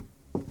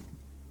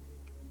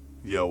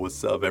Yo,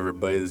 what's up,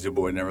 everybody? This is your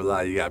boy Never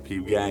Lie. You got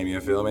peep game, you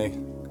feel me?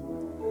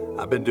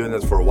 I've been doing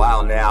this for a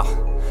while now.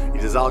 You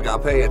just all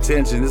gotta pay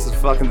attention. This is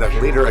fucking the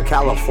leader of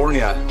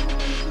California.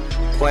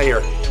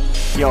 Player.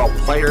 Yo,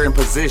 player in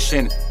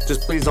position.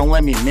 Just please don't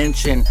let me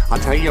mention. I'll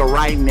tell you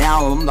right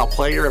now, I'm the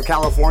player of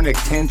California.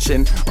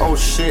 Attention. Oh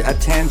shit,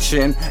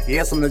 attention.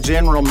 Yes, I'm the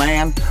general,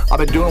 man. I've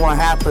been doing what I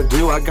have to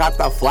do. I got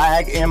the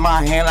flag in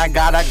my hand. I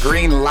got a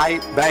green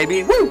light,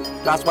 baby. Woo!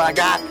 That's what I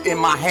got in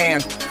my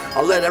hand.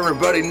 I'll let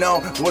everybody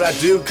know what I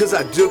do, cause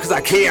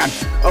I can.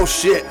 Oh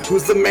shit,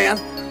 who's the man?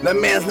 That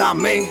man's not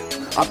me.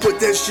 I put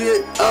that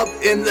shit up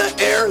in the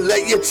air,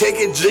 let you take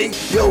it, G.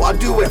 Yo, I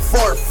do it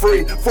for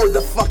free, for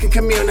the fucking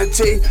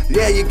community.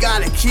 Yeah, you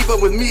gotta keep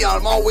up with me,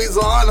 I'm always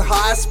on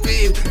high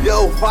speed.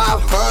 Yo,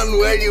 500,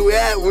 where you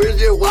at? Where's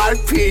your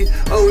wife pee?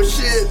 Oh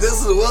shit,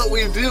 this is what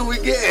we do, we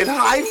getting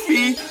high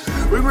fee.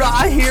 We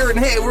right here and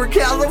hey, we're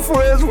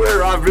California's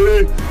where I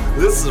be.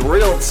 This is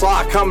real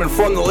talk coming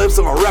from the lips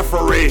of a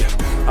referee.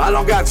 I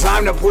don't got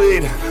time to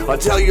plead, I'll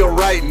tell you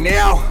right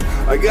now.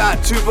 I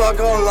got Tupac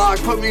on lock,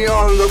 put me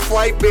on the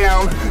flight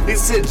bound. He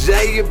said,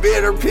 Jay, you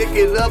better pick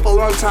it up a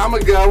long time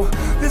ago.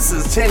 This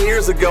is 10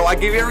 years ago, I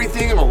give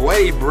everything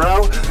away,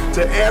 bro.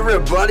 To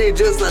everybody,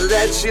 just to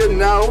let you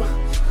know.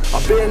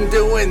 I've been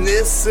doing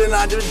this and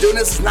I've been doing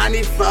this since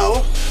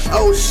 94.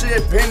 Oh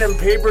shit, pen and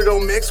paper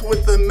don't mix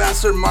with the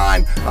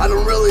mastermind. I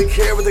don't really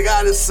care what they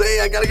gotta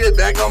say, I gotta get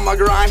back on my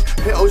grind.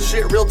 Hey, oh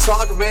shit, real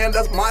talk, man,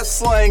 that's my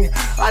slang.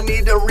 I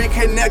need to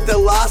reconnect the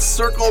lost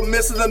circle,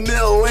 missing the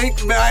middle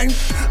link, man.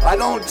 I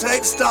don't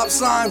take stop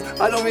signs,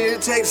 I don't need to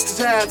take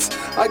stats.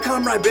 I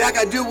come right back,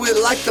 I do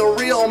it like the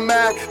real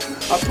Mac.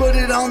 I put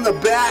it on the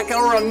back,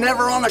 or I'm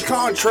never on a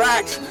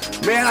contract.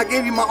 Man, I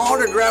gave you my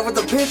autograph with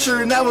the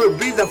picture, and that would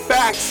be the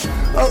facts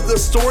of the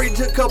story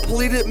to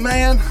complete it,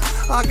 man.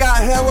 I got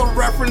hella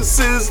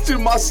references to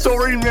my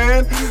story,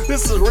 man.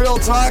 This is real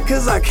talk,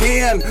 cause I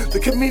can. The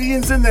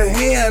comedian's in the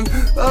hand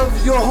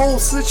of your whole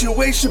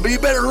situation, but you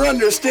better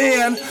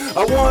understand.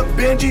 I want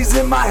Benjis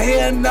in my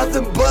hand,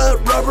 nothing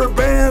but rubber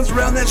bands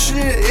around that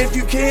shit. If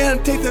you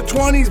can, take the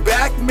 20s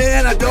back,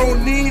 man. I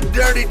don't need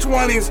dirty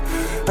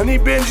 20s. I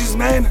need Benjis,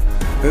 man.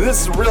 And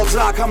this is real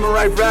talk, coming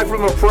right back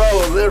from a pro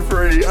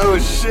delivery. Oh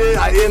shit,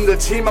 I end the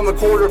team, I'm the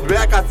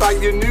quarterback. I thought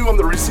you knew I'm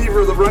the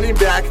receiver, the running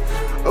back.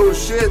 Oh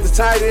shit, the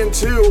tight end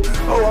too.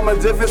 Oh, I'm a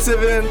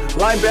defensive end,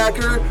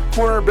 linebacker,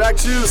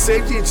 cornerback too,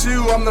 safety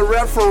too. I'm the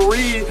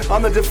referee,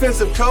 I'm the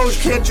defensive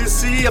coach. Can't you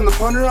see? I'm the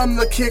punter, I'm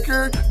the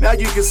kicker. Now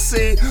you can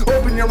see.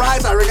 Open your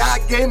eyes, I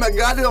got game, I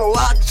got it a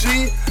lot,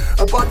 G.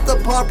 I bought the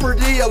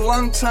property a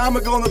long time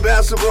ago on the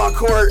basketball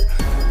court.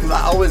 Cause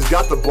I always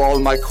got the ball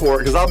in my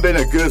court, cause I've been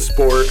a good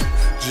sport.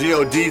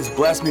 G.O.D's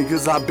blessed me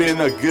cause I've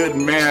been a good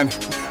man.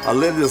 I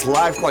live this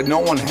life like no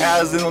one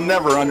has and will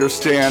never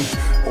understand.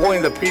 Only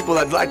the people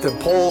that like to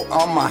pull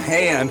on my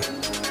hand.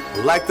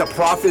 Like the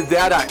prophet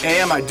that I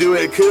am, I do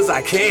it cause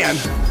I can.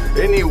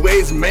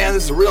 Anyways, man,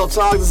 this is real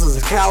talk, this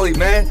is Cali,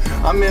 man.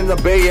 I'm in the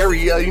Bay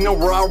Area, you know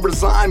where I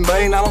reside,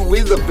 man. I don't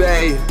leave the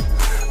Bay.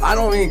 I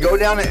don't even go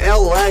down to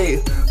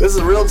LA. This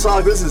is real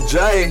talk, this is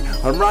Jay.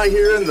 I'm right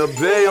here in the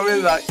Bay, I'm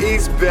in the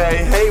East Bay.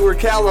 Hey, we're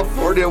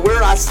California,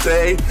 where I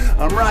stay.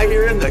 I'm right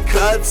here in the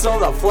cuts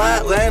on the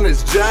flatland,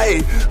 it's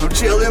Jay. I'm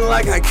chilling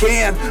like I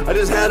can. I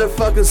just had a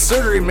fucking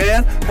surgery,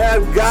 man.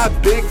 Have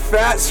got big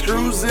fat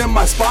screws in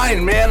my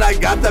spine, man. I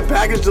got the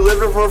package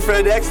delivered for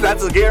FedEx,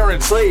 that's a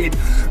guaranteed.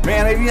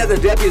 Man, have you had the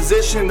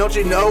deposition, don't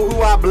you know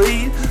who I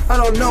bleed? I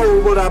don't know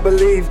what I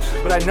believe,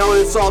 but I know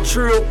it's all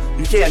true.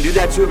 You can't do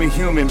that to a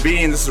human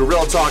being. This is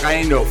real talk, I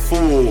ain't no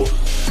fool.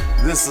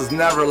 This is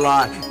never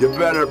lie, you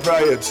better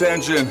pay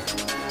attention.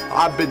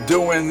 I've been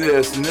doing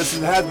this, and this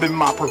has been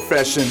my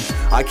profession.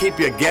 I keep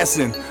you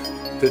guessing,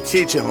 to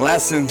teaching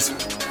lessons.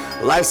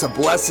 Life's a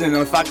blessing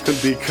if I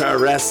could be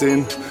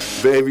caressing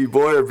baby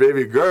boy or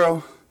baby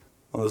girl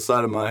on the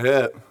side of my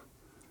head.